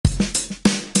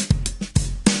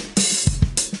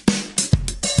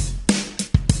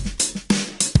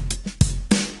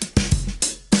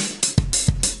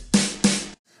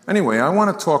Anyway, I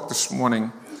want to talk this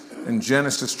morning in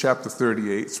Genesis chapter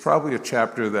 38. It's probably a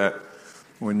chapter that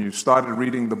when you started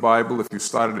reading the Bible, if you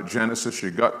started at Genesis,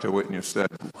 you got to it and you said,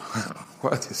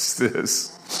 what is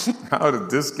this? How did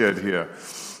this get here?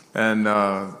 And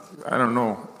I don't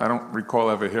know. I don't recall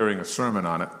ever hearing a sermon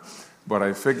on it. But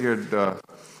I figured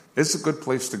it's a good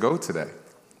place to go today.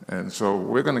 And so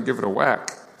we're going to give it a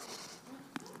whack.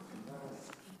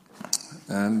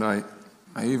 And I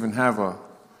even have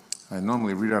I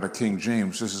normally read out of King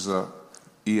James. This is a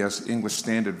English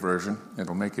Standard Version.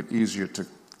 It'll make it easier to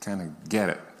kind of get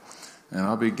it. And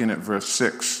I'll begin at verse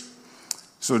 6.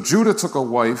 So Judah took a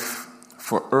wife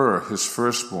for his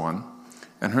firstborn,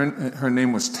 and her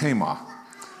name was Tamar.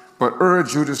 But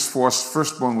Judah's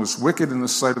firstborn, was wicked in the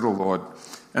sight of the Lord,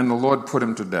 and the Lord put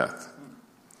him to death.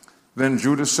 Then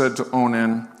Judah said to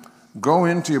Onan, "Go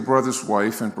in to your brother's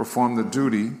wife and perform the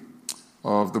duty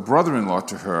of the brother-in-law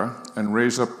to her, and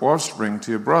raise up offspring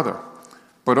to your brother."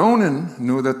 But Onan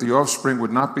knew that the offspring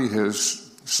would not be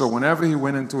his, so whenever he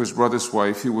went into his brother's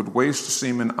wife, he would waste the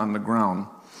semen on the ground,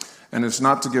 and is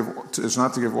not to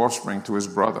give offspring to his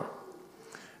brother.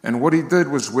 And what he did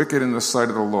was wicked in the sight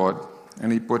of the Lord,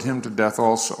 and he put him to death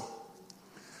also.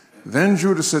 Then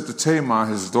Judah said to Tamar,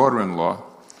 his daughter-in-law,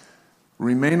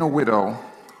 "Remain a widow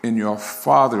in your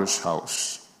father's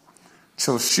house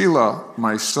till Shelah,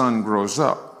 my son, grows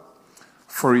up,"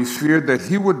 for he feared that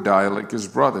he would die like his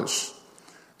brothers.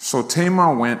 So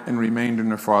Tamar went and remained in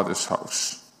her father's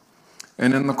house.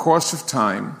 And in the course of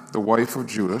time, the wife of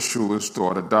Judah, Shua's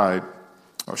daughter, died.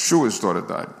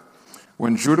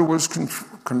 When Judah was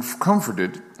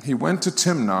comforted, he went to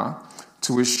Timnah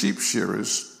to his sheep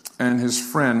shearers and his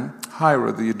friend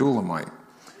Hira the Adullamite.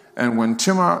 And when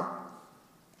Tamar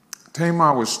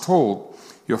was told,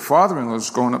 "Your father-in-law is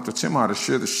going up to Timnah to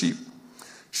shear the sheep,"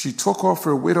 she took off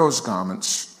her widow's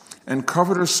garments and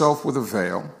covered herself with a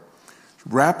veil,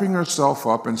 wrapping herself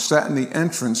up, and sat in the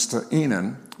entrance to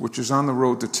Enan, which is on the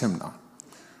road to Timnah.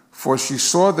 For she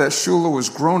saw that Shelah was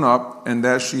grown up, and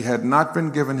that she had not been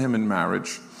given him in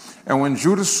marriage. And when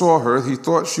Judah saw her, he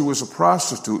thought she was a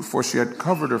prostitute, for she had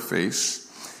covered her face.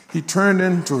 He turned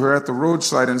in to her at the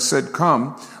roadside and said,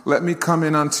 "Come, let me come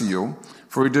in unto you,"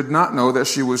 for he did not know that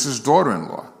she was his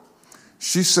daughter-in-law.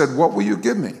 She said, "What will you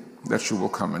give me that you will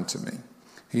come into me?"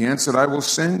 He answered, "I will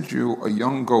send you a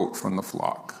young goat from the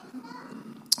flock."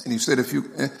 And he said, if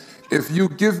you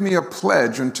give me a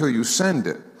pledge until you send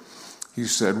it." He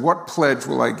said, "What pledge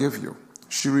will I give you?"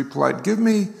 She replied, "Give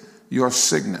me your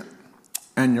signet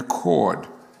and your cord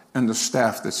and the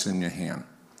staff that's in your hand."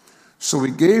 So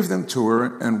he gave them to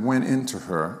her and went in to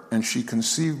her, and she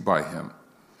conceived by him.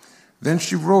 Then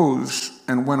she rose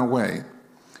and went away,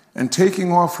 and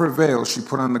taking off her veil, she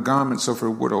put on the garments of her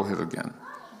widowhood again.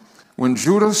 When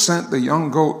Judah sent the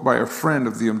young goat by a friend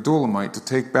of the Adullamite to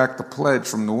take back the pledge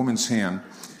from the woman's hand,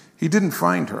 he didn't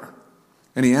find her.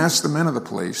 And he asked the men of the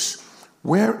place,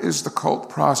 "Where is the cult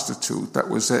prostitute that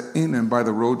was at Enan by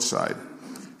the roadside?"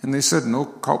 And they said, "No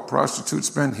cult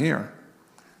prostitute's been here."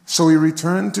 So he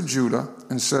returned to Judah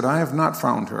and said, "I have not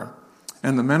found her."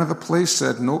 And the men of the place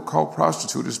said, "No cult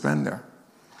prostitute has been there."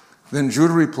 Then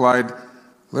Judah replied,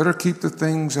 "Let her keep the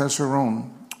things as her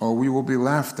own, or we will be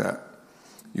laughed at.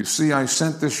 You see, I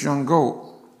sent this young goat,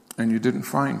 and you didn't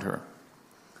find her."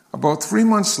 About 3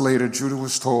 months later, Judah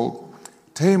was told,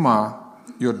 "Tamar,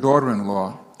 your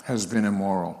daughter-in-law, has been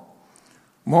immoral.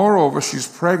 Moreover, she's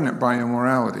pregnant by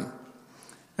immorality."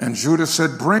 And Judah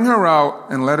said, "Bring her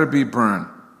out and let her be burned."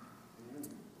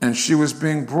 And she was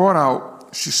being brought out.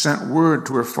 She sent word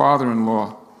to her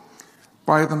father-in-law,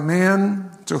 "By the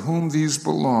man to whom these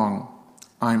belong,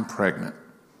 I'm pregnant."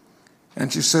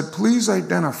 And she said, "Please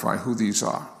identify who these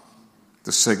are,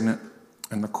 the signet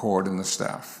and the cord and the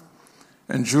staff."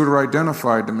 And Judah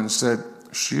identified them and said,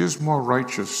 "She is more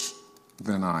righteous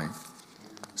than I,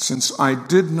 since I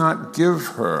did not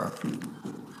give her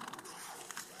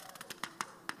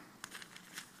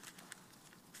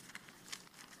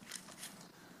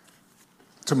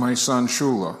to my son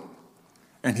Shelah,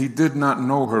 and he did not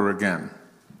know her again."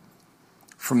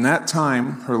 From that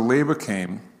time her labor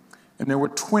came, and there were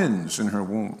twins in her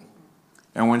womb.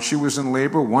 And when she was in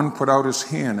labor, one put out his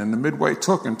hand, and the midwife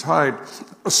took and tied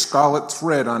a scarlet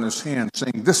thread on his hand,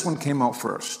 saying, "This one came out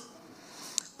first."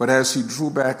 But as he drew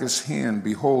back his hand,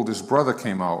 behold, his brother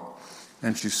came out.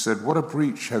 And she said, "What a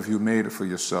breach have you made for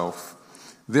yourself?"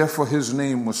 Therefore his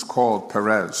name was called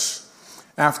Perez.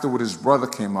 Afterward his brother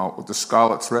came out with the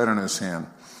scarlet thread in his hand,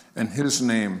 and his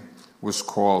name was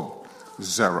called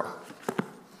Zerah.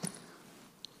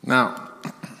 Now,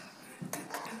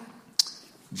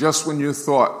 just when you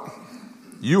thought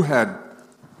you had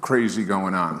crazy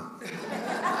going on,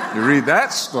 You read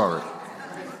that story,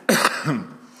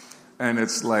 and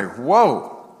it's like,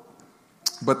 whoa.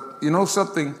 But you know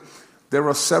something? There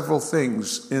are several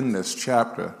things in this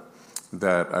chapter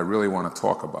that I really want to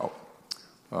talk about.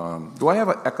 Do I have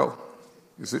an echo?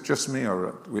 Is it just me, or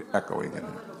are we echoing in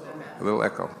here? A little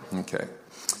echo. Okay.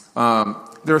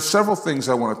 There are several things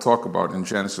I want to talk about in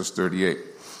Genesis 38.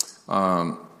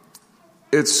 And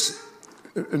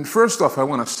first off, I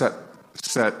want to set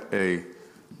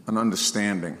an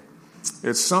understanding.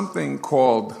 It's something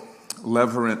called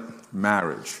levirate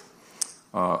marriage.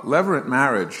 Levirate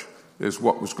marriage is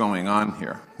what was going on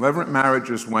here. Levirate marriage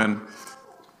is when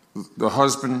the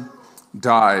husband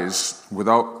dies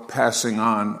without passing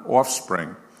on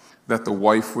offspring, that the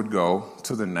wife would go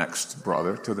to the next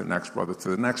brother, to the next brother, to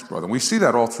the next brother. And we see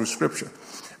that all through Scripture.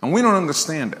 And we don't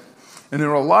understand it. And there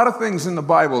are a lot of things in the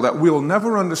Bible that we'll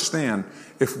never understand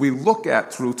if we look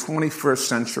at through 21st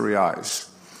century eyes.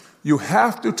 You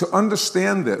have to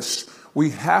understand this, we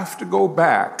have to go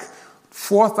back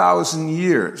 4,000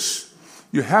 years.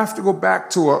 You have to go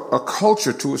back to a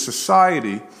culture, to a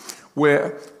society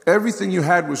where everything you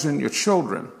had was in your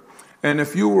children. And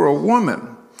if you were a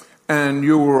woman and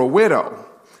you were a widow,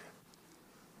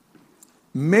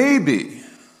 maybe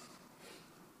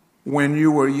when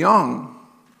you were young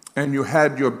and you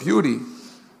had your beauty,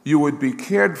 you would be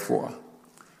cared for.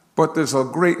 But there's a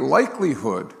great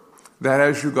likelihood that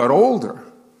as you got older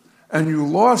and you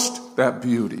lost that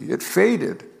beauty, it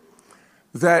faded,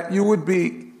 that you would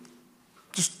be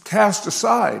just cast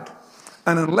aside.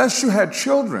 And unless you had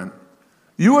children,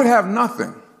 you would have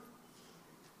nothing.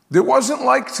 It wasn't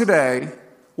like today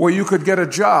where you could get a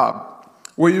job,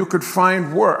 where you could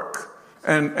find work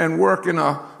and work in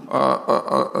a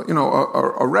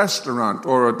restaurant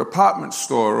or a department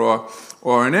store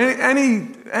or in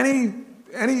any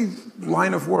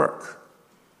line of work.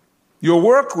 Your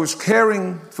work was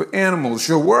caring for animals.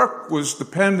 Your work was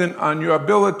dependent on your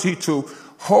ability to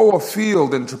hoe a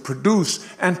field and to produce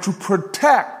and to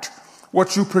protect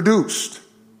what you produced.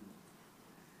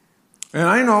 And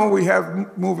I know we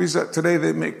have movies that today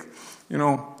they make,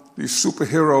 these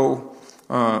superhero,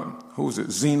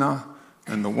 Xena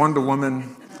and the Wonder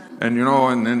Woman, and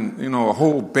then a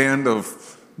whole band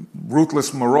of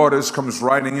ruthless marauders comes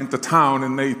riding into town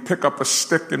and they pick up a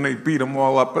stick and they beat them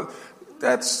all up. But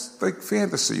that's like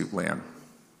fantasy land.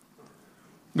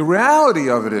 The reality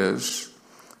of it is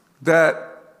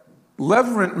that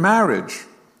levirate marriage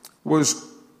was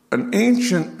an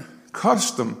ancient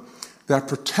custom that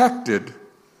protected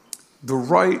the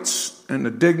rights and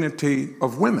the dignity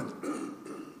of women.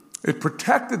 It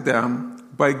protected them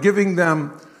by giving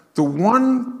them the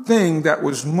one thing that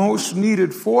was most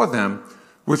needed for them,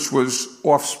 which was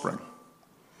offspring.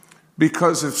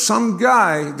 Because if some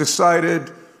guy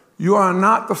decided, you are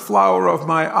not the flower of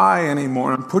my eye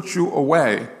anymore, and put you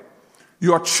away,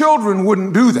 your children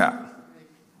wouldn't do that,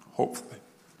 hopefully.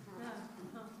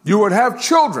 You would have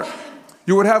children.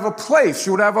 You would have a place.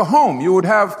 You would have a home. You would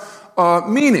have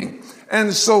meaning.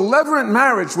 And so levirate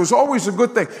marriage was always a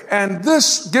good thing. And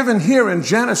this, given here in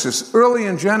Genesis, early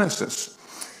in Genesis,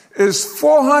 is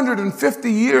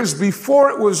 450 years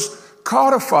before it was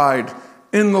codified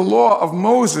in the law of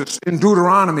Moses in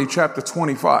Deuteronomy chapter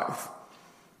 25.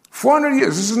 400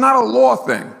 years. This is not a law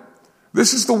thing.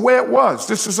 This is the way it was.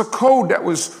 This is a code that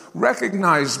was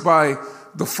recognized by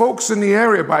the folks in the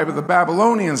area, by the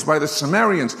Babylonians, by the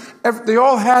Sumerians. They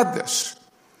all had this.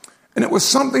 And it was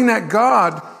something that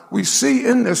God, we see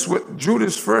in this with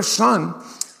Judah's first son,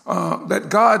 that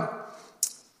God,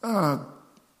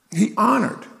 he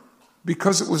honored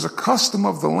because it was a custom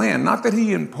of the land. Not that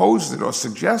he imposed it or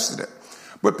suggested it,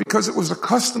 but because it was a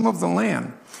custom of the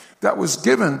land that was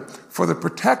given for the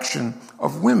protection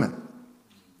of women.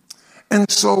 And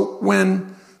so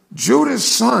when Judah's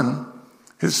son,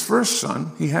 his first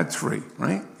son, he had three,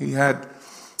 right? He had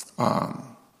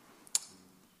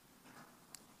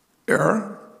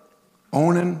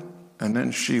Onan, and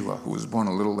then Shelah, who was born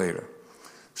a little later.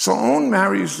 So On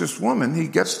marries this woman. He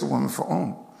gets the woman for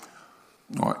On,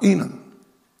 or Enan,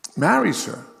 marries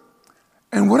her.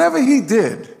 And whatever he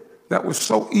did that was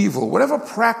so evil, whatever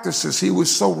practices he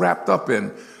was so wrapped up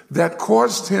in that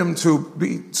caused him to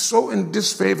be so in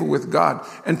disfavor with God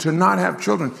and to not have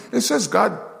children, it says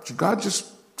God just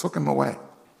took him away.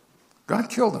 God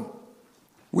killed him.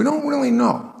 We don't really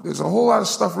know. There's a whole lot of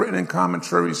stuff written in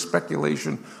commentaries,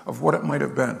 speculation of what it might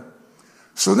have been.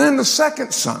 So then the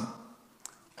second son,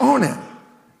 Onan,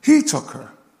 he took her.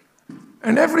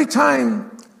 And every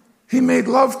time he made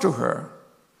love to her,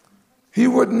 he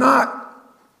would not,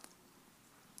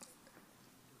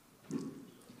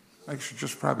 I should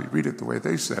just probably read it the way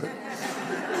they said it.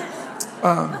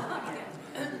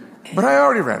 But I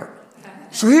already read it.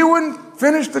 So he wouldn't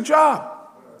finish the job.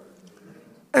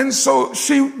 And so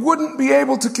she wouldn't be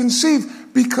able to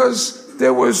conceive because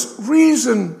there was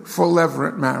reason for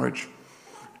levirate marriage.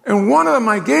 And one of them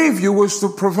I gave you was to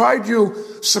provide you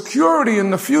security in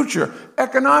the future,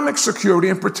 economic security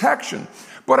and protection.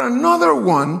 But another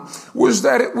one was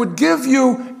that it would give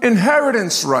you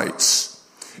inheritance rights.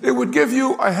 It would give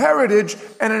you a heritage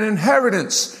and an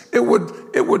inheritance. It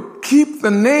would keep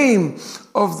the name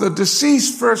of the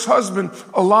deceased first husband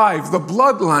alive, the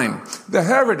bloodline, the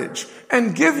heritage,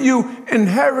 and give you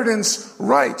inheritance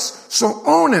rights. So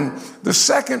Onan, the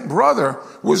second brother,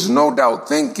 was no doubt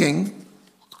thinking,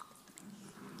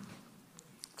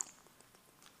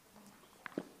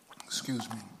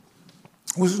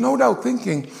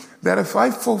 that if I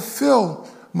fulfill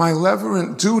my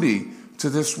levirate duty to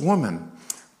this woman,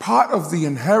 part of the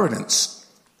inheritance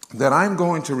that I'm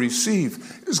going to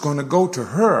receive is going to go to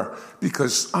her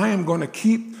because I am going to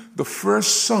keep the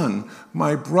first son,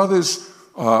 my brother's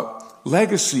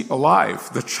legacy, alive.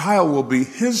 The child will be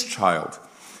his child,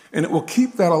 and it will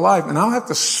keep that alive, and I'll have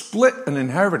to split an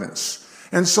inheritance.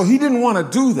 And so he didn't want to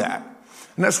do that.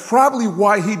 And that's probably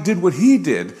why he did what he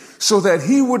did, so that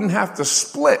he wouldn't have to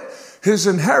split his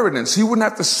inheritance. He wouldn't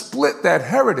have to split that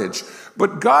heritage.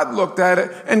 But God looked at it,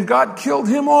 and God killed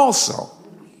him also.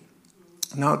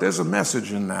 Now, there's a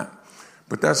message in that,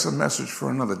 but that's a message for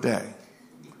another day.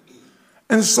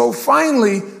 And so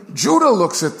finally, Judah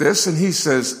looks at this, and he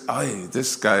says,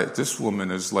 this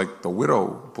woman is like the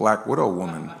black widow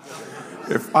woman.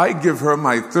 If I give her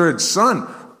my third son,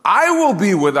 I will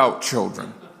be without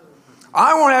children.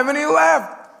 I won't have any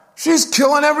left. She's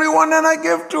killing everyone that I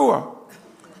give to her.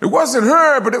 It wasn't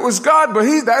her, but it was God. But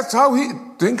that's how he,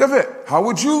 think of it. How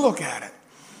would you look at it?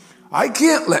 I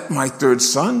can't let my third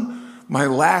son, my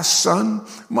last son,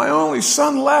 my only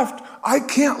son left, I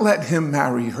can't let him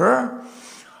marry her.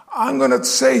 I'm going to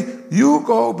say, you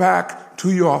go back to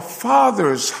your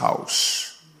father's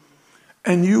house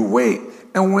and you wait.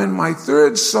 And when my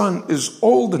third son is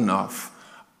old enough,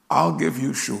 I'll give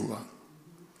you Shula.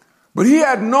 But he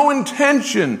had no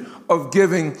intention of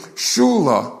giving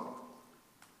Shula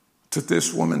to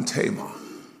this woman Tamar.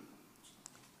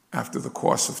 After the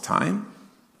course of time,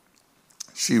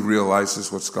 she realizes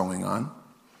what's going on,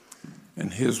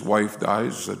 and his wife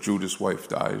dies, Judah's wife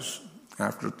dies.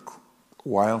 After a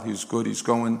while, he's good. He's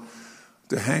going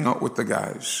to hang out with the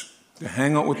guys. To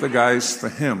hang out with the guys for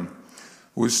him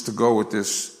was to go with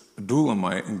this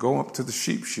Adulamite and go up to the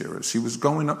sheep shearers. He was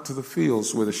going up to the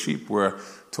fields where the sheep were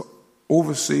to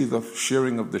oversee the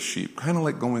shearing of the sheep, kind of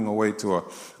like going away to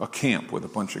a camp with a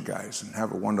bunch of guys and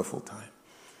have a wonderful time.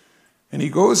 And he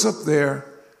goes up there,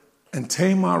 and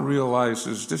Tamar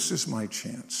realizes, this is my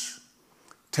chance.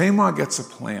 Tamar gets a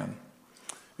plan,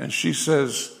 and she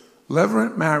says,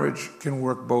 levirate marriage can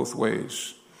work both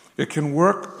ways. It can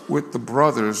work with the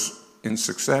brothers in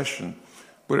succession,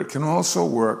 but it can also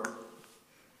work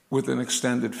with an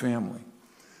extended family.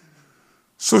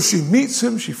 So she meets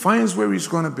him, she finds where he's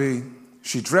going to be.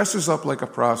 She dresses up like a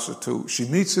prostitute. She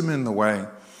meets him in the way.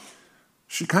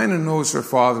 She kind of knows her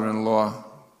father-in-law,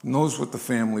 knows what the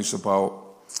family's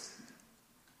about.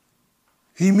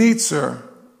 He meets her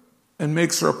and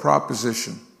makes her a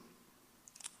proposition.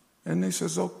 And he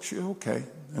says, okay,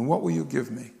 and what will you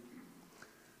give me?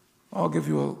 I'll give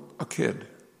you a kid.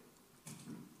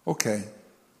 Okay,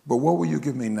 but what will you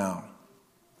give me now?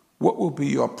 What will be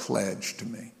your pledge to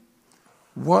me?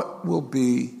 What will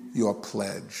be your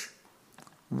pledge?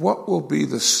 What will be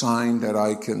the sign that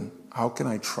how can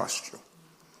I trust you?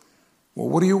 Well,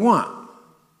 what do you want?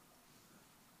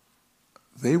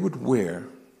 They would wear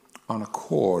on a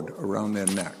cord around their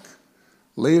neck.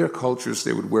 Later cultures,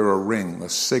 they would wear a ring, a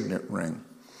signet ring.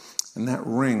 And that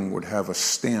ring would have a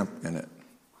stamp in it.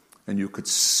 And you could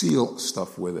seal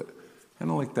stuff with it.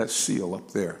 Kind of like that seal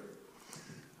up there.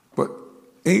 But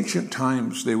ancient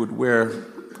times, they would wear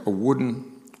a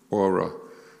wooden or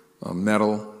a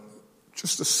metal,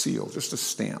 just a seal, just a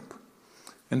stamp.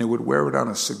 And they would wear it on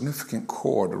a significant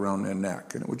cord around their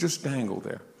neck, and it would just dangle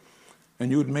there.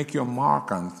 And you would make your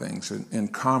mark on things in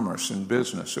commerce, in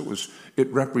business.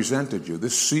 It represented you.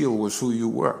 This seal was who you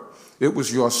were. It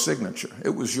was your signature. It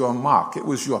was your mark. It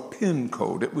was your PIN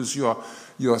code. It was your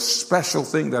special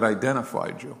thing that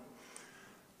identified you.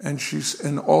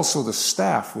 And also the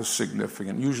staff was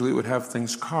significant. Usually it would have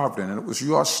things carved in it. It was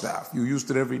your staff. You used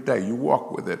it every day. You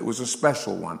walked with it. It was a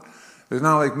special one. It's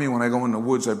not like me. When I go in the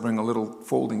woods, I bring a little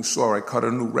folding saw. I cut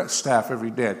a new staff every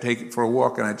day. I take it for a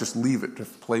walk, and I just leave it to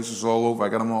places all over. I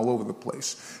got them all over the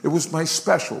place. It was my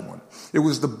special one. It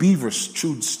was the beaver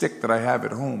chewed stick that I have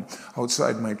at home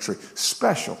outside my tree.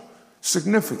 Special,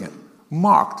 significant.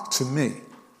 marked to me.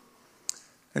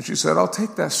 And she said, I'll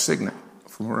take that signet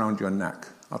from around your neck.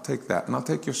 I'll take that, and I'll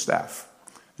take your staff.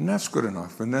 And that's good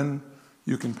enough. And then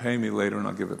you can pay me later, and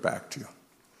I'll give it back to you.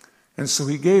 And so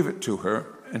he gave it to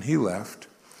her, and he left.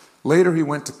 Later, he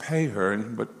went to pay her,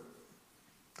 but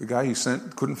the guy he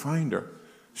sent couldn't find her.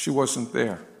 She wasn't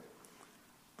there.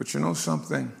 But you know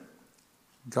something?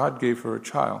 God gave her a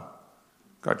child.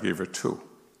 God gave her two.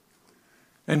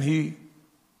 And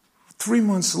 3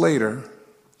 months later,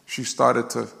 she started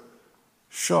to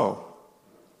show.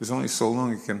 There's only so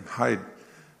long you can hide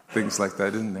things like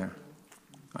that in there.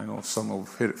 I know some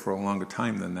have hid it for a longer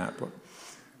time than that, but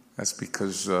that's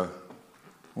because, I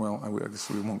guess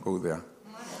we won't go there.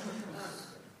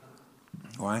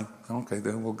 Why? Okay,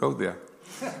 then we'll go there.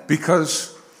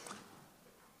 Because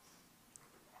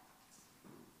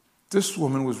this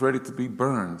woman was ready to be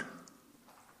burned.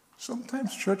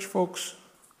 Sometimes church folks,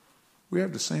 we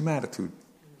have the same attitude.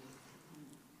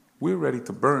 We're ready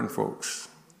to burn folks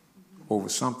over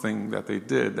something that they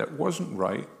did that wasn't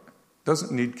right,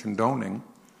 doesn't need condoning,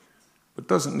 but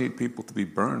doesn't need people to be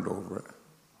burned over it.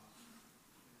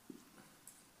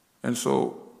 And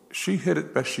so she hid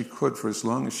it best she could for as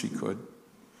long as she could,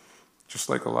 just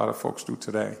like a lot of folks do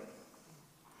today.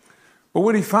 But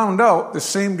when he found out, the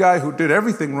same guy who did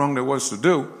everything wrong there was to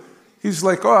do, he's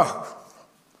like, oh,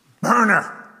 burn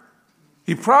her.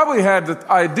 He probably had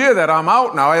the idea that I'm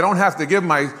out now. I don't have to give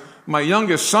my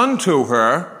youngest son to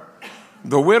her,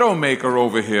 the widow maker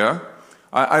over here.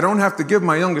 I don't have to give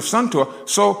my youngest son to her.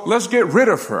 So let's get rid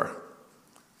of her.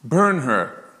 Burn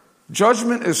her.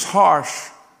 Judgment is harsh,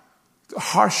 the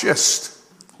harshest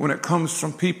when it comes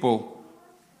from people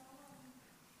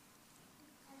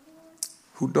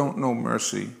who don't know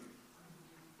mercy,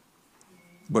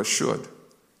 but should.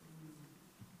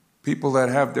 People that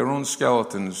have their own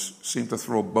skeletons seem to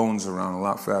throw bones around a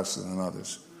lot faster than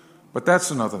others. But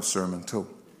that's another sermon too.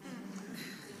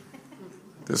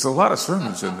 There's a lot of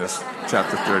sermons in this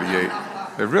chapter 38.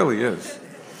 There really is.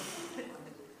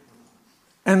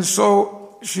 And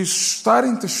so she's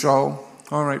starting to show,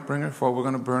 all right, bring her forward. We're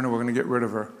going to burn her. We're going to get rid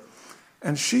of her.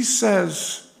 And she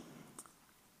says,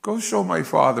 go show my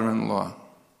father-in-law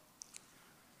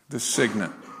this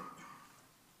signet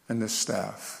and this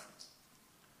staff.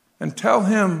 And tell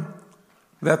him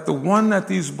that the one that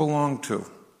these belong to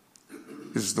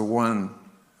is the one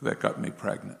that got me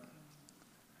pregnant.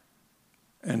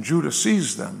 And Judah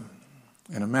sees them,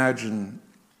 and imagine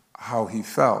how he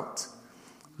felt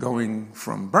going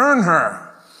from burn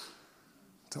her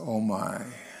to oh my,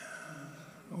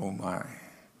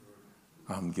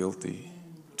 I'm guilty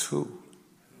too.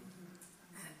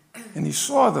 And he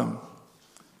saw them,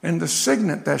 and the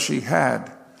signet that she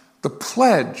had, the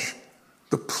pledge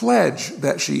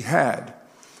that she had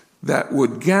that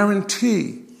would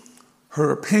guarantee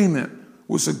her payment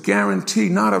was a guarantee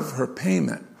not of her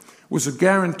payment, was a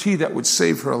guarantee that would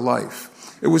save her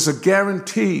life. It was a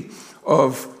guarantee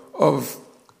of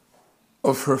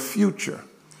her future.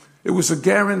 It was a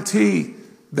guarantee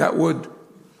that would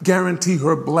guarantee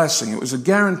her blessing. It was a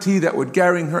guarantee that would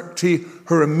guarantee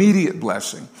her immediate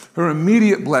blessing. Her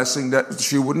immediate blessing that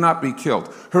she would not be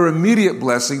killed. Her immediate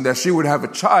blessing that she would have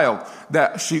a child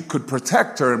that she could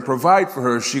protect her and provide for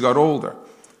her as she got older.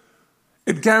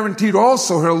 It guaranteed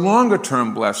also her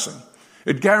longer-term blessing.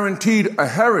 It guaranteed a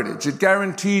heritage. It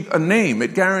guaranteed a name.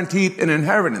 It guaranteed an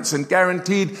inheritance. It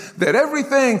guaranteed that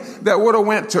everything that would have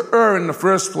went to in the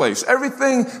first place,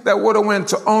 everything that would have went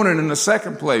to Onan in the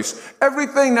second place,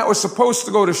 everything that was supposed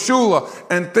to go to Shula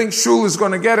and think Shula's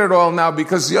going to get it all now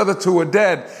because the other two are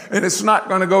dead and it's not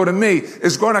going to go to me,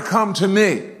 is going to come to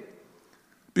me.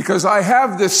 Because I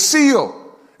have this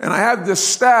seal and I have this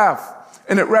staff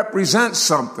and it represents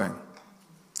something.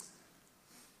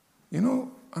 You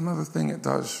know, another thing it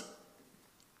does,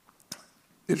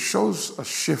 it shows a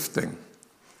shifting.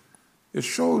 It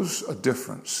shows a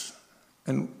difference.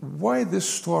 And why this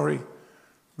story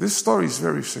is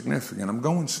very significant. I'm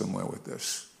going somewhere with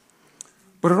this.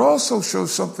 But it also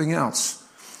shows something else.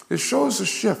 It shows a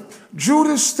shift.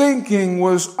 Judah's thinking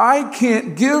was, I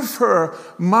can't give her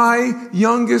my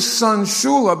youngest son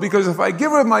Shula, because if I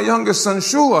give her my youngest son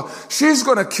Shula, she's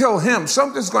going to kill him.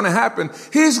 Something's going to happen.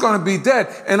 He's going to be dead,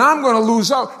 and I'm going to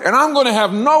lose out, and I'm going to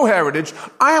have no heritage.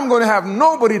 I am going to have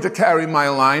nobody to carry my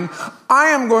line.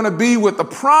 I am going to be with the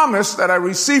promise that I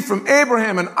received from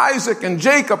Abraham and Isaac and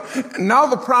Jacob. And now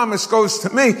the promise goes to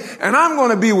me, and I'm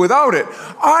going to be without it.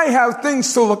 I have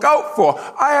things to look out for.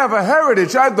 I have a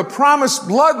heritage. I have the promised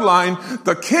bloodline,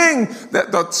 the king,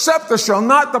 that the scepter shall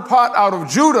not depart out of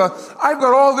Judah. I've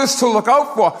got all this to look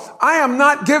out for. I am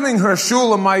not giving her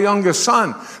Shula, my youngest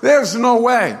son. There's no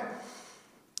way.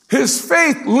 His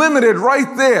faith limited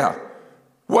right there.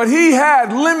 What he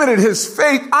had limited his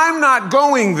faith. I'm not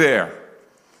going there.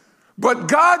 But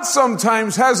God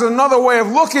sometimes has another way of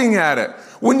looking at it.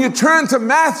 When you turn to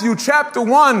Matthew chapter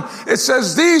 1, it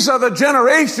says, these are the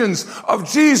generations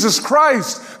of Jesus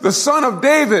Christ, the son of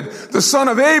David, the son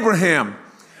of Abraham.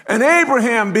 And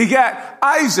Abraham begat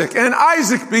Isaac, and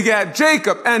Isaac begat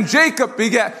Jacob, and Jacob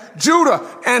begat Judah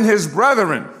and his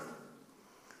brethren.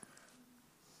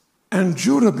 And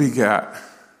Judah begat.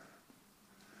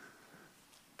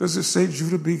 Does it say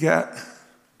Judah begat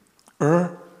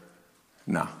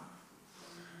No.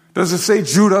 Does it say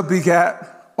Judah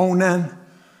begat Onan?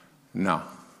 No.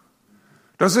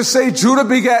 Does it say Judah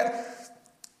begat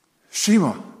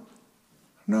Shema?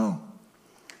 No.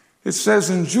 It says,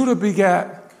 and Judah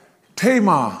begat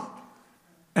Tamar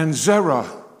and Zerah.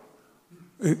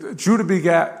 Judah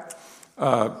begat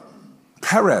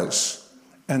Perez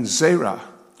and Zerah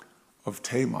of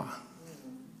Tamar.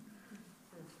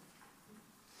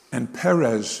 And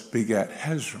Perez begat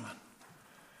Hezron.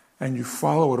 And you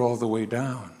follow it all the way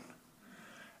down.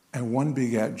 And one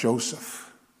begat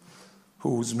Joseph,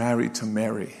 who was married to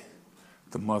Mary,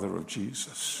 the mother of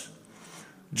Jesus.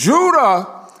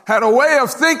 Judah had a way of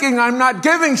thinking, I'm not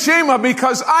giving Shema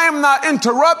because I am not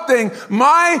interrupting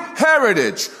my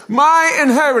heritage, my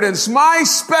inheritance, my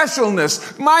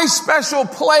specialness, my special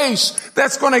place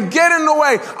that's going to get in the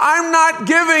way. I'm not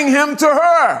giving him to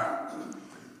her.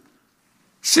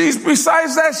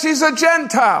 Besides that, she's a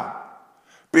Gentile.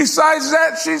 Besides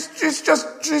that, she's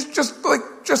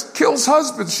just kills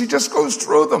husbands. She just goes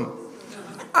through them.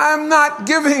 I'm not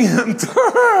giving him to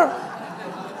her.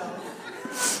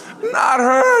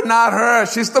 Not her.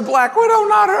 She's the black widow,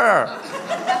 not her.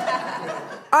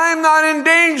 I'm not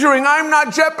endangering, I'm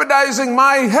not jeopardizing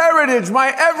my heritage,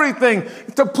 my everything,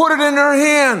 to put it in her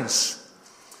hands.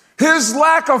 His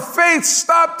lack of faith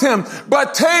stopped him,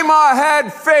 but Tamar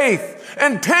had faith.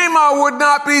 And Tamar would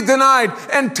not be denied.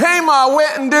 And Tamar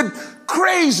went and did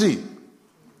crazy.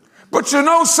 But you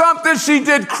know something? She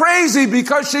did crazy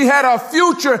because she had a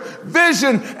future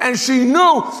vision and she knew,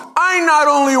 I not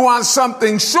only want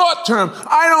something short term,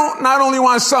 I don't not only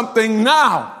want something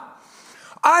now.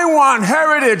 I want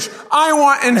heritage. I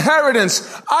want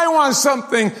inheritance. I want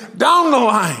something down the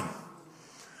line.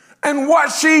 And what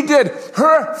she did,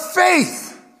 her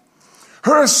faith,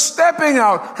 her stepping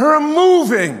out, her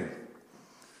moving.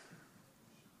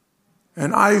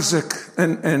 And Isaac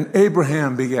and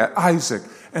Abraham begat Isaac,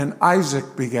 and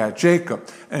Isaac begat Jacob,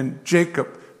 and Jacob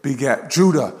begat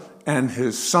Judah and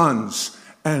his sons,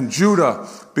 and Judah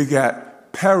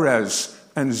begat Perez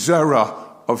and Zerah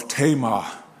of Tamar,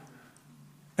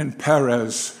 and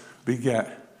Perez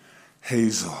begat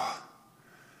Hazor,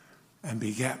 and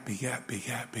begat,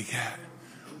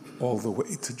 all the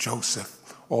way to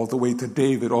Joseph, all the way to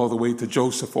David, all the way to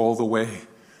Joseph, all the way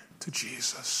to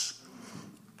Jesus.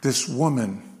 This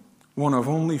woman, one of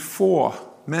only 4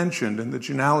 mentioned in the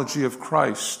genealogy of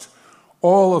Christ,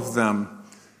 all of them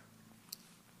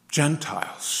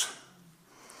Gentiles.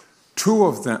 2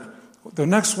 of them. The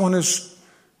next one is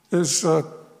the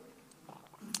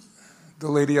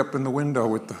lady up in the window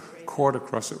with the cord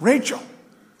across it. Rachel.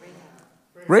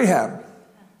 Rahab.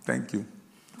 Thank you.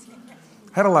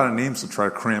 I had a lot of names to try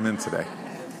to cram in today.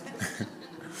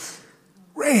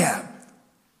 Rahab,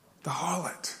 the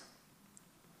harlot.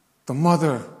 The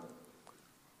mother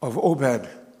of Obed,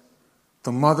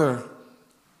 the mother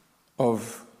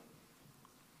of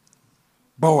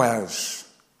Boaz,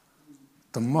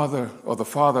 the mother or the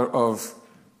father of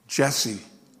Jesse,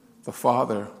 the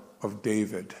father of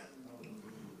David,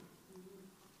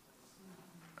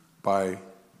 by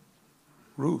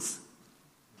Ruth,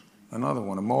 another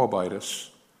one, a Moabitess.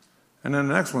 And then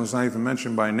the next one is not even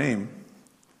mentioned by name,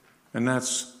 and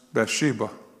that's Bathsheba,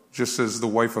 just as the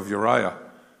wife of Uriah.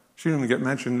 She didn't even get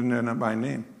mentioned in there by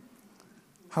name.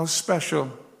 How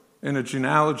special in a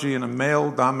genealogy in a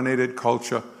male-dominated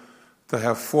culture to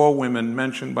have 4 women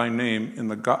mentioned by name in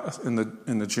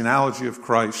the genealogy of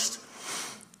Christ.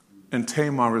 And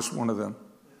Tamar is one of them.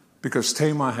 Because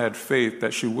Tamar had faith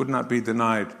that she would not be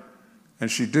denied. And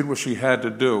she did what she had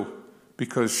to do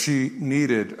because she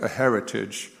needed a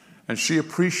heritage. And she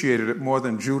appreciated it more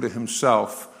than Judah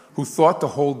himself, who thought to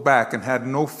hold back and had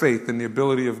no faith in the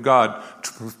ability of God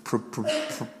to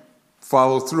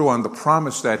follow through on the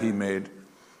promise that he made.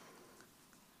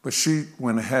 But she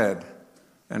went ahead,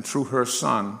 and through her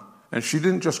son, and she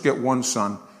didn't just get 1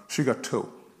 son, she got 2.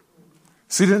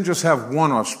 She didn't just have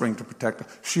 1 offspring to protect her,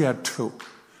 she had 2.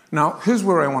 Now, here's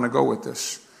where I want to go with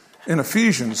this. In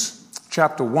Ephesians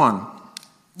chapter 1,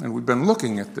 and we've been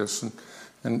looking at this,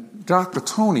 and Dr.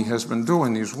 Tony has been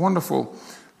doing these wonderful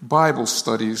Bible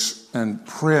studies and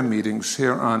prayer meetings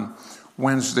here on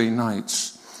Wednesday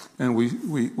nights. And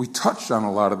we touched on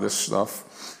a lot of this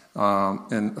stuff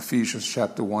in Ephesians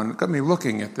chapter 1. It got me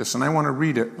looking at this, and I want to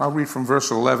read it. I'll read from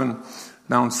verse 11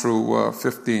 down through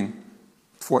 14.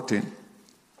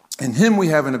 In him we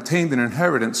have obtained an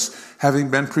inheritance, having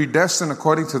been predestined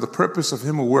according to the purpose of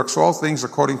him who works all things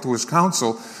according to his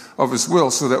counsel of his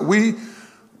will, so that we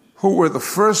who were the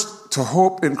first to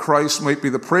hope in Christ might be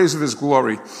the praise of his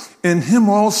glory. In him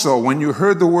also, when you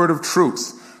heard the word of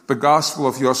truth, the gospel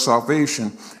of your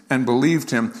salvation, and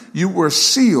believed him, you were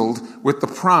sealed with the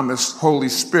promised Holy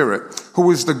Spirit,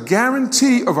 who is the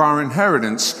guarantee of our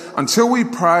inheritance until we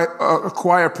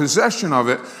acquire possession of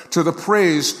it to the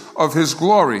praise of his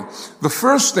glory. The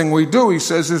first thing we do, he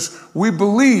says, is we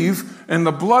believe, and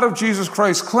the blood of Jesus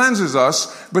Christ cleanses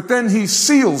us, but then he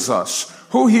seals us.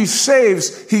 Who he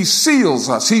saves, he seals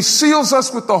us. He seals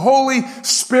us with the Holy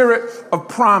Spirit of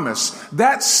promise.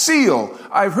 That seal,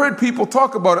 I've heard people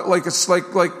talk about it like it's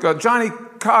like Johnny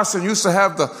Carson used to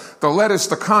have the lettuce,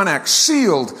 the Connacht,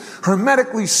 sealed,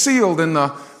 hermetically sealed in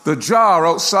the jar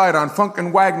outside on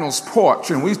Funkin' Wagnall's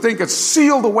porch. And we think it's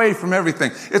sealed away from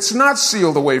everything. It's not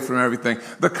sealed away from everything.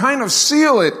 The kind of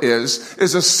seal it is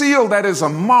a seal that is a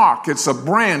mark. It's a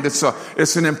brand.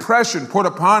 It's an impression put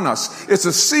upon us. It's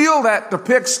a seal that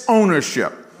depicts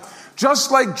ownership.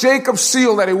 Just like Jacob's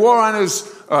seal that he wore on his,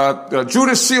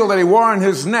 Judas' seal that he wore on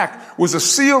his neck was a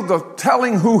seal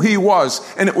telling who he was,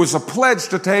 and it was a pledge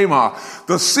to Tamar.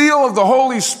 The seal of the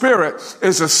Holy Spirit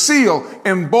is a seal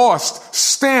embossed,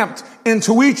 stamped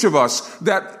into each of us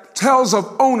that tells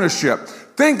of ownership.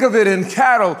 Think of it in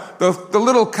cattle, the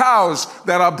little cows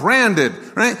that are branded,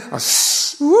 right?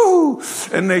 Woo!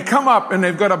 And they come up and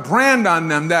they've got a brand on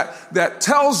them that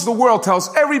tells the world,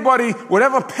 tells everybody,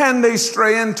 whatever pen they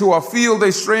stray into or field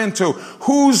they stray into,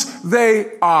 whose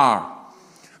they are.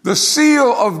 The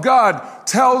seal of God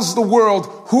tells the world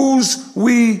whose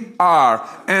we are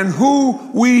and who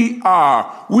we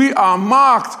are. We are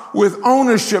marked with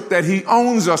ownership that he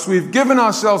owns us. We've given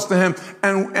ourselves to him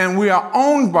and we are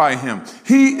owned by him.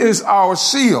 He is our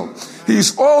seal.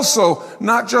 He's also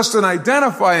not just an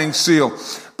identifying seal,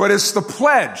 but it's the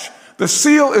pledge. The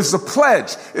seal is the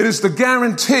pledge. It is the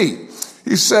guarantee.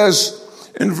 He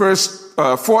says in verse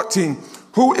 14,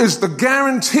 who is the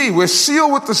guarantee? We're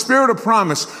sealed with the spirit of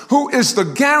promise. Who is the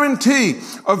guarantee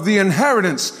of the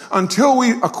inheritance until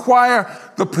we acquire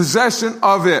the possession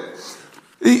of it?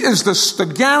 He is the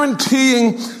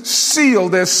guaranteeing seal.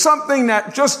 There's something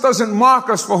that just doesn't mark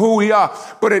us for who we are,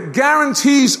 but it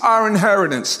guarantees our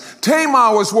inheritance.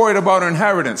 Tamar was worried about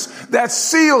inheritance. That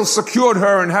seal secured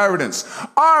her inheritance.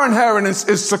 Our inheritance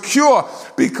is secure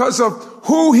because of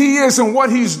who he is and what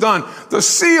he's done. The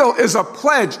seal is a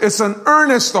pledge. It's an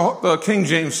earnest, the King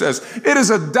James says. It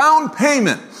is a down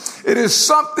payment. It is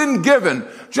something given.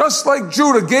 Just like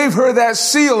Judah gave her that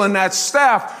seal and that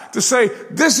staff to say,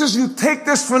 you take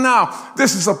this for now.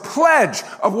 This is a pledge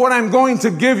of what I'm going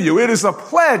to give you. It is a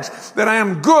pledge that I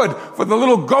am good for the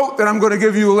little goat that I'm going to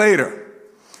give you later.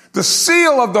 The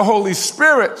seal of the Holy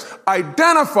Spirit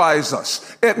identifies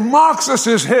us. It marks us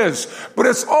as his, but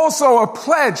it's also a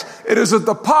pledge. It is a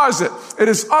deposit. It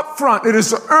is upfront. It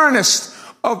is an earnest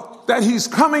of that he's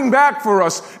coming back for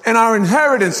us, and our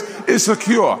inheritance is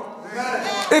secure.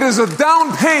 It is a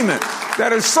down payment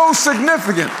that is so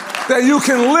significant that you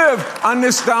can live on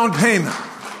this down payment.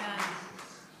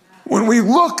 When we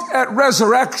look at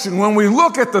resurrection, when we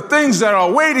look at the things that are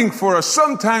waiting for us,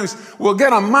 sometimes we'll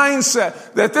get a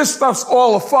mindset that this stuff's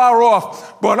all far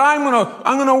off. But I'm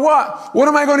gonna what? What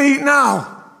am I gonna eat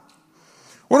now?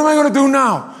 What am I gonna do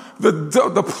now?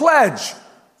 The pledge,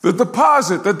 the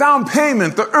deposit, the down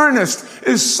payment, the earnest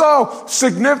is so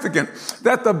significant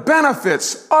that the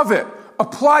benefits of it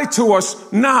apply to us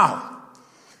now.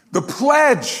 The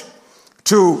pledge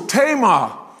to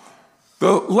Tamar,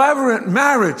 the levirate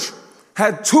marriage,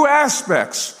 had two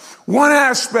aspects. One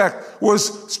aspect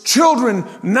was children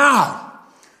now,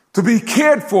 to be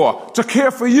cared for, to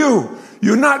care for you.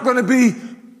 You're not going to be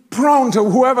prone to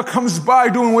whoever comes by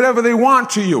doing whatever they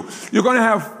want to you. You're going to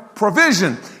have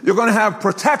provision. You're going to have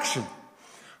protection.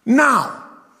 Now,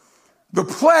 the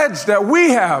pledge that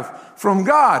we have from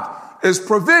God is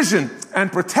provision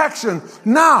and protection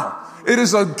now. It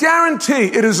is a guarantee.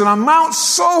 It is an amount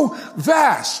so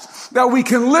vast that we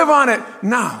can live on it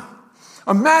now.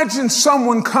 Imagine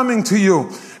someone coming to you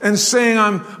and saying,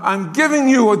 I'm giving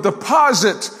you a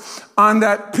deposit on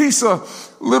that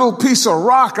little piece of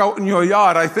rock out in your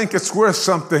yard. I think it's worth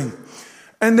something.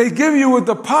 And they give you a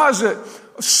deposit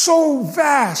so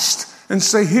vast and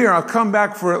say, here, I'll come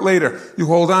back for it later. You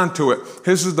hold on to it.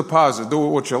 Here's the deposit. Do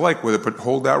what you like with it, but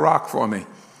hold that rock for me.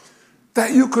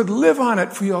 that you could live on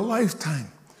it for your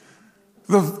lifetime.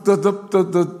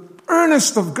 The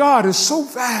earnest of God is so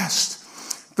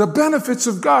vast. The benefits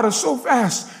of God are so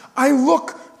vast. I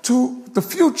look to the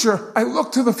future. I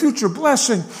look to the future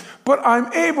blessing, but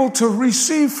I'm able to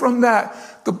receive from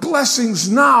that the blessings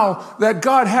now that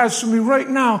God has for me right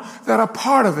now that are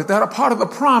part of it, that are part of the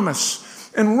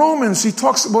promise. In Romans, he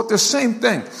talks about the same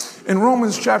thing. In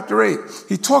Romans chapter 8,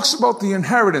 he talks about the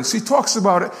inheritance. He talks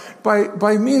about it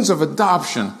by means of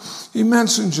adoption. He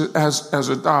mentions it as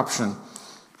adoption.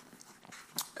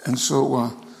 And so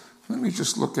let me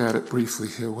just look at it briefly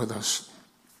here with us.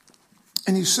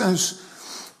 And he says,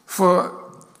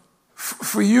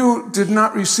 For you did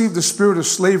not receive the spirit of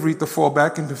slavery to fall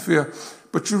back into fear,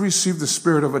 but you received the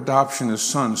spirit of adoption as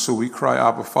sons, so we cry,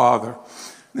 Abba, Father.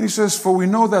 And he says, for we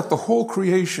know that the whole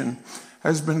creation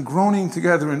has been groaning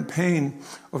together in pain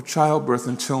of childbirth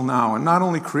until now. And not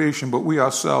only creation, but we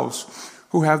ourselves,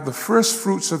 who have the first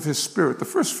fruits of his spirit. The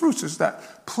first fruits is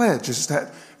that pledge, it's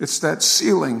that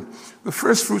sealing. The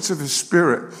first fruits of his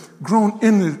spirit, grown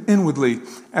inwardly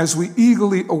as we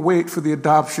eagerly await for the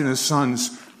adoption as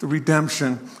sons, the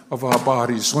redemption of our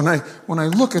bodies. When I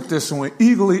look at this and we're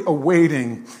eagerly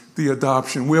awaiting the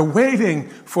adoption, we're waiting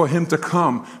for him to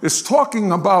come. It's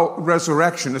talking about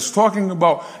resurrection. It's talking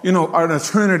about, an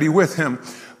eternity with him.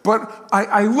 But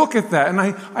I look at that and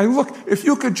I look, if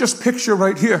you could just picture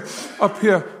right here, up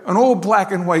here, an old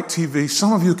black and white TV.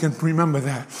 Some of you can remember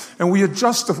that. And we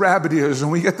adjust the rabbit ears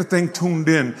and we get the thing tuned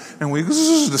in and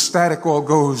the static all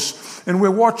goes. And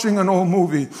we're watching an old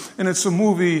movie, and it's a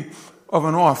movie of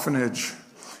an orphanage.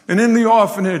 And in the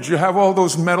orphanage, you have all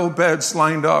those metal beds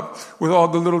lined up with all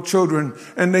the little children.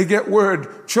 And they get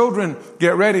word, children,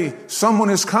 get ready. Someone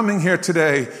is coming here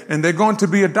today, and they're going to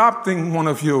be adopting one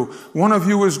of you. One of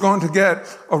you is going to get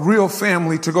a real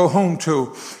family to go home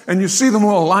to. And you see them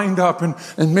all lined up and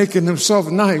making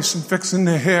themselves nice and fixing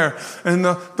their hair. And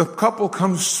the couple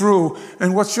comes through.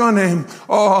 And what's your name?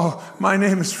 Oh, my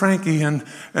name is Frankie, and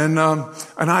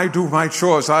I do my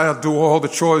chores. I'll do all the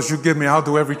chores you give me. I'll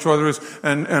do every chore there is.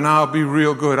 And I'll be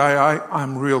real good.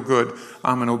 I'm real good.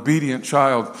 I'm an obedient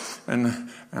child, and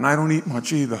I don't eat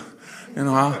much either.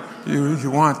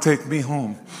 You want to take me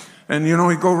home. And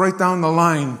we go right down the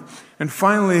line, and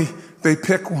finally they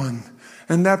pick one.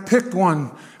 And that picked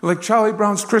one, like Charlie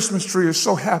Brown's Christmas tree, is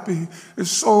so happy, is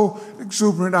so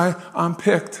exuberant. I'm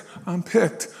picked.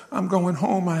 I'm going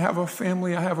home. I have a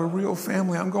family. I have a real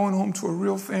family. I'm going home to a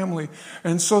real family.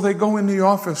 And so they go in the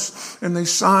office and they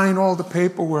sign all the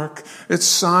paperwork. It's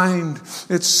signed.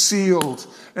 It's sealed.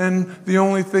 And the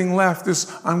only thing left is,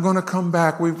 I'm going to come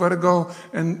back. We've got to go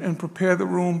and prepare the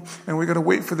room. And we've got to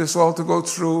wait for this all to go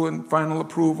through and final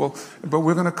approval. But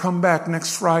we're going to come back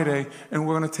next Friday and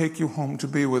we're going to take you home to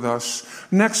be with us.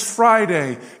 Next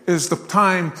Friday is the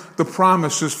time the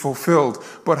promise is fulfilled.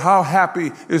 But how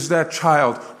happy is that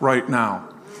child right now?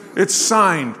 It's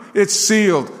signed, it's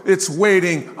sealed, it's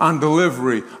waiting on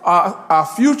delivery. Our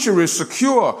future is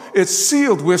secure, it's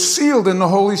sealed. We're sealed in the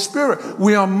Holy Spirit.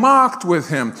 We are marked with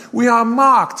him. We are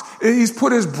marked. He's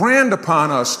put his brand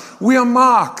upon us. We are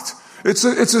marked. It's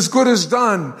as good as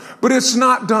done, but it's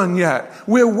not done yet.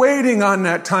 We're waiting on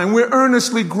that time. We're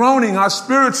earnestly groaning. Our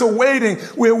spirits are waiting.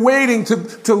 We're waiting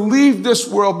to leave this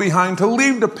world behind, to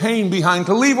leave the pain behind,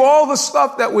 to leave all the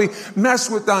stuff that we mess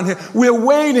with down here. We're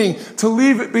waiting to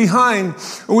leave it behind.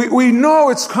 We know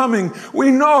it's coming.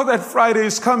 We know that Friday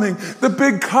is coming. The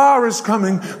big car is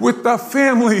coming with the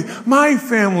family. My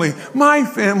family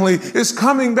is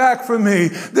coming back for me.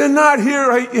 They're not here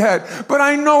right yet, but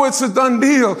I know it's a done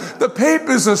deal. The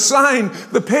papers are signed.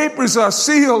 The papers are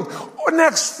sealed.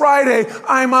 Next Friday,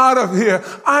 I'm out of here.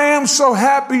 I am so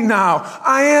happy now.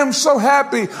 I am so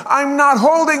happy. I'm not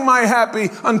holding my happy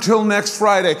until next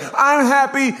Friday. I'm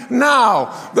happy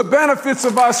now. The benefits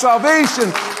of our salvation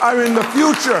are in the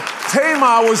future.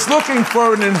 Tamar was looking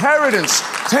for an inheritance.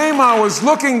 Tamar was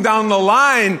looking down the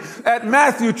line at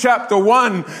Matthew chapter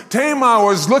 1. Tamar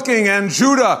was looking, and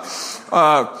Judah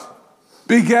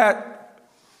begat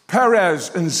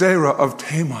Perez and Zerah of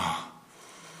Tamar.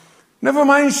 Never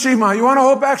mind Shema. You want to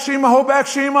hold back Shema? Hold back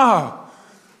Shema.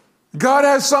 God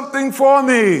has something for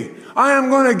me. I am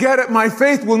going to get it. My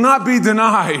faith will not be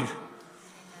denied.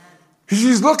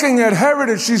 She's looking at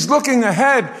heritage. She's looking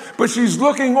ahead, but she's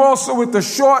looking also at the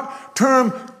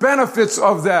short-term benefits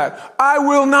of that. I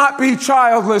will not be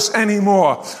childless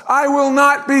anymore. I will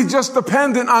not be just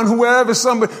dependent on whoever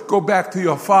somebody. Go back to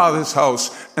your father's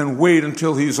house and wait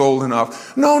until he's old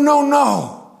enough.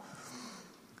 No.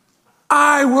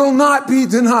 I will not be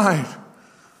denied.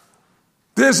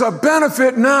 There's a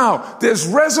benefit now. There's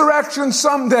resurrection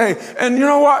someday. And you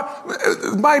know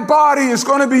what? My body is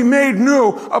going to be made new,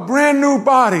 a brand new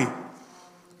body.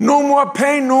 No more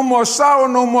pain, no more sorrow,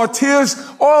 no more tears.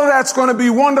 All that's going to be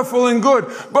wonderful and good.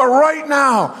 But right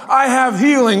now, I have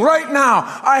healing. Right now,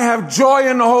 I have joy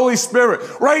in the Holy Spirit.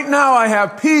 Right now, I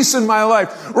have peace in my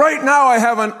life. Right now, I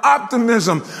have an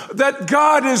optimism that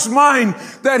God is mine,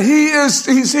 that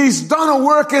He's done a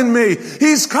work in me.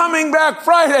 He's coming back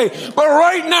Friday. But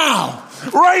right now,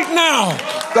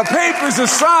 the papers are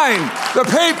signed. The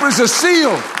papers are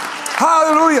sealed.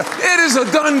 Hallelujah. It is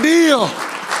a done deal.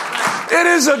 It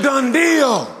is a done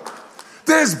deal.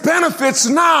 There's benefits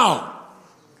now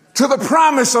to the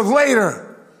promise of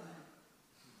later.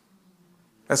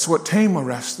 That's what Tamar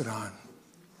rested on.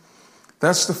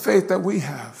 That's the faith that we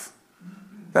have.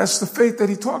 That's the faith that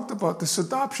he talked about, this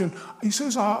adoption. He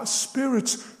says our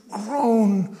spirits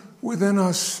groan within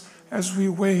us as we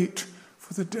wait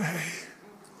for the day.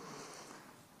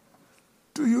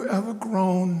 Do you ever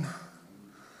groan?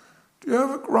 Do you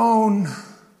ever groan?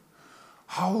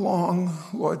 How long,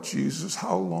 Lord Jesus?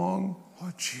 How long,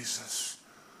 Lord Jesus?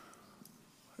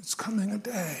 It's coming a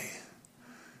day.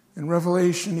 In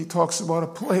Revelation, he talks about a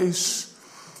place,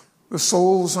 the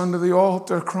souls under the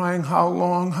altar crying, how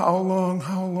long, how long,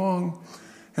 how long?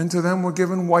 And to them were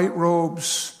given white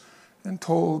robes and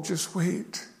told, just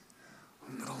wait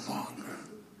a little longer.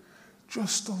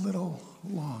 Just a little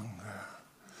longer.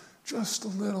 Just a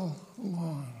little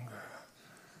longer.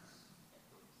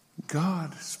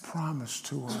 God has promised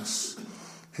to us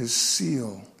his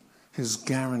seal, his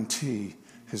guarantee,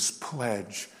 his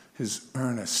pledge, his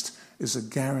earnest is a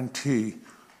guarantee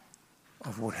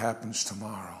of what happens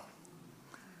tomorrow.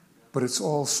 But it's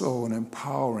also an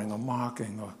empowering, a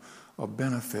marking, a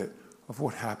benefit of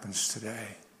what happens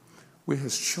today. We're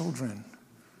his children.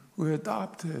 We're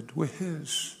adopted. We're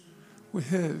his. We're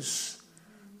his.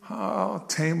 Oh,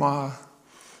 Tamar.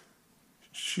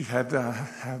 She had to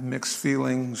have mixed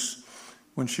feelings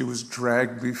when she was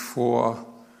dragged before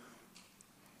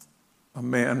a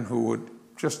man who would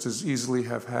just as easily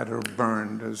have had her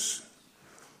burned as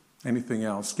anything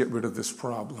else. Get rid of this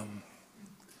problem.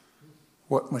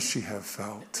 What must she have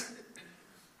felt?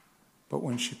 But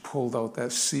when she pulled out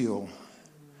that seal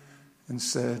and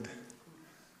said,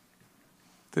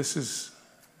 this is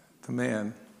the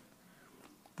man,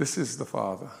 this is the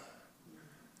Father.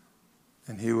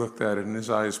 And he looked at it and his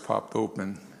eyes popped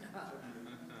open.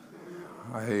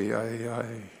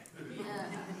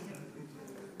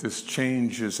 This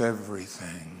changes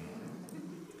everything.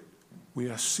 We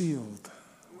are sealed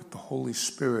with the Holy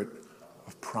Spirit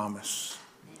of promise.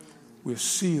 We're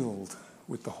sealed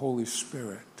with the Holy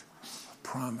Spirit of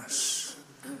promise.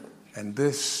 And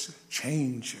this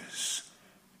changes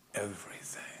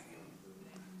everything.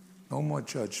 No more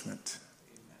judgment.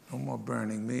 No more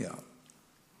burning me up.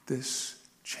 This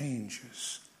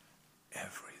changes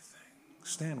everything.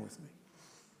 Stand with me.